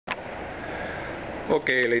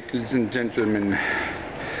Okay, ladies and gentlemen,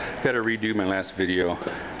 got to redo my last video.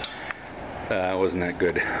 It wasn't that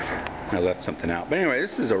good. I left something out. But anyway,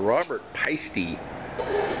 this is a Robert Paiste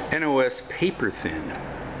NOS paper thin.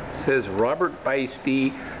 It says Robert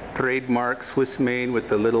Paiste, trademark, Swiss made with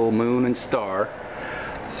the little moon and star.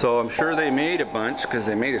 So I'm sure they made a bunch because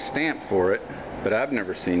they made a stamp for it, but I've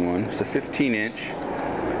never seen one. It's a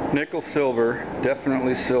 15-inch, nickel silver,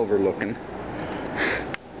 definitely silver looking.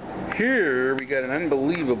 Here we got an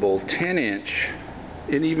unbelievable 10-inch.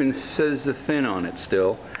 It even says the thin on it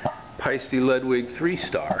still. Paiste Ludwig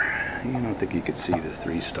 3-star. You don't think you could see the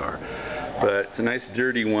 3-star, but it's a nice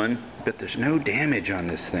dirty one. But there's no damage on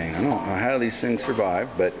this thing. I don't know how these things survive,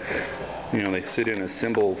 but you know, they sit in a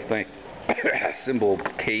cymbal thing, cymbal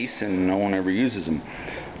case, and no one ever uses them.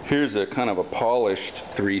 Here's a kind of a polished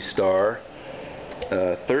 3-star,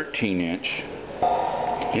 13-inch.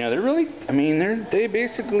 Yeah, they're really, I mean, they're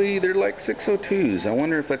like 602s. I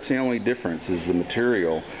wonder if that's the only difference, is the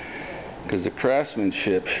material. Because the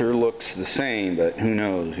craftsmanship sure looks the same, but who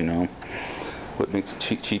knows, you know. What makes a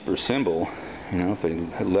cheaper cymbal? You know, if they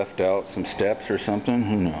had left out some steps or something,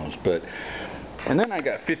 who knows. But, and then I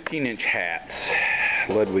got 15-inch hats,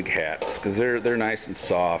 Ludwig hats, because they're nice and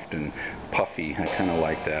soft and puffy. I kind of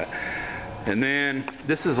like that. And then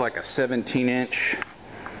this is like a 17-inch.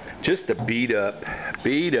 Just a beat up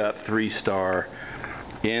 3-star.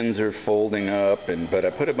 Ends are folding up, but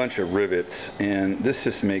I put a bunch of rivets, and this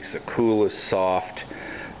just makes the coolest, soft,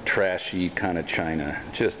 trashy kind of china.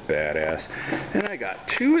 Just badass. And I got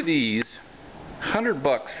two of these,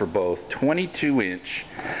 $100 for both, 22-inch.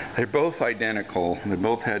 They're both identical. They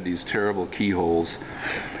both had these terrible keyholes.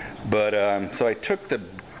 But so I took the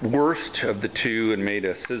worst of the two and made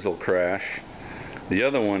a sizzle crash. The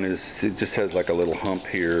other one it just has like a little hump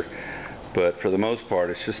here, but for the most part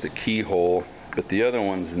it's just a keyhole, but the other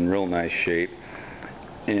one's in real nice shape.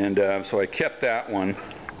 And so I kept that one.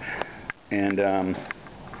 And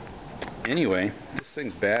anyway, this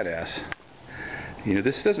thing's badass. You know,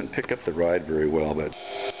 this doesn't pick up the ride very well, but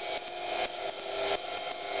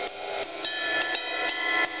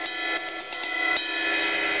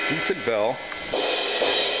decent bell.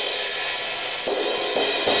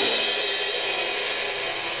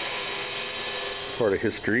 Part of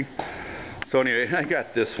history. So anyway, I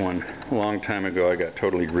got this one a long time ago. I got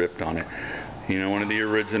totally ripped on it. You know, one of the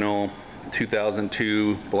original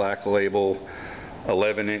 2002 Black Label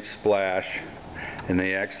 11-inch splash, and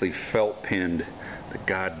they actually felt pinned the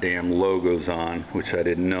goddamn logos on, which I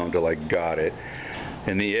didn't know until I got it.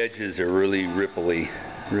 And the edges are really ripply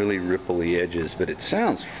edges, but it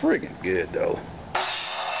sounds friggin' good though.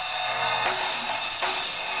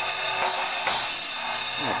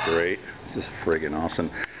 Oh, great. This is friggin' awesome.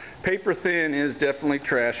 Paper thin is definitely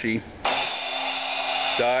trashy.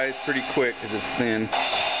 Dies pretty quick because it's thin.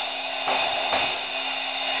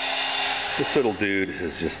 This little dude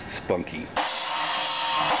is just spunky.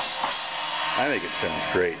 I think it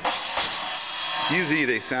sounds great. Usually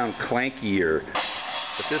they sound clankier,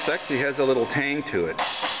 but this actually has a little tang to it,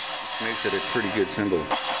 which makes it a pretty good cymbal.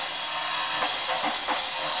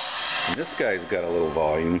 And this guy's got a little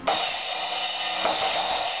volume.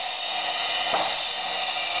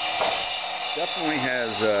 Definitely has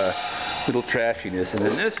a little trashiness, and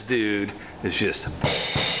then this dude is just, and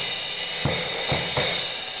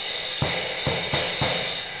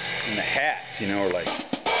the hats, you know, are like,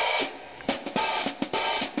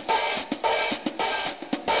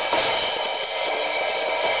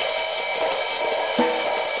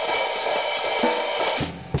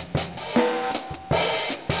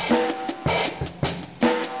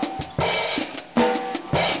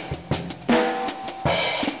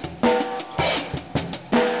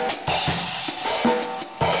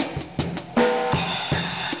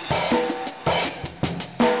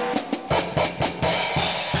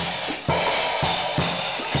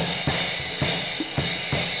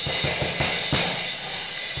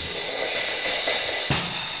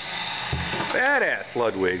 badass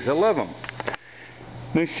Ludwigs. I love them.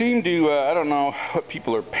 They seem to, I don't know what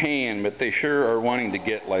people are paying, but they sure are wanting to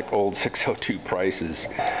get like old 602 prices.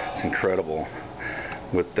 It's incredible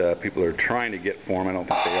what people are trying to get for them. I don't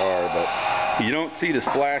think they are, but you don't see the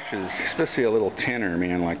splashes, especially a little tenor,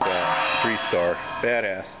 man, like that. 3-star.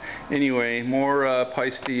 Badass. Anyway, more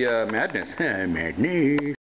Paiste madness. Madness.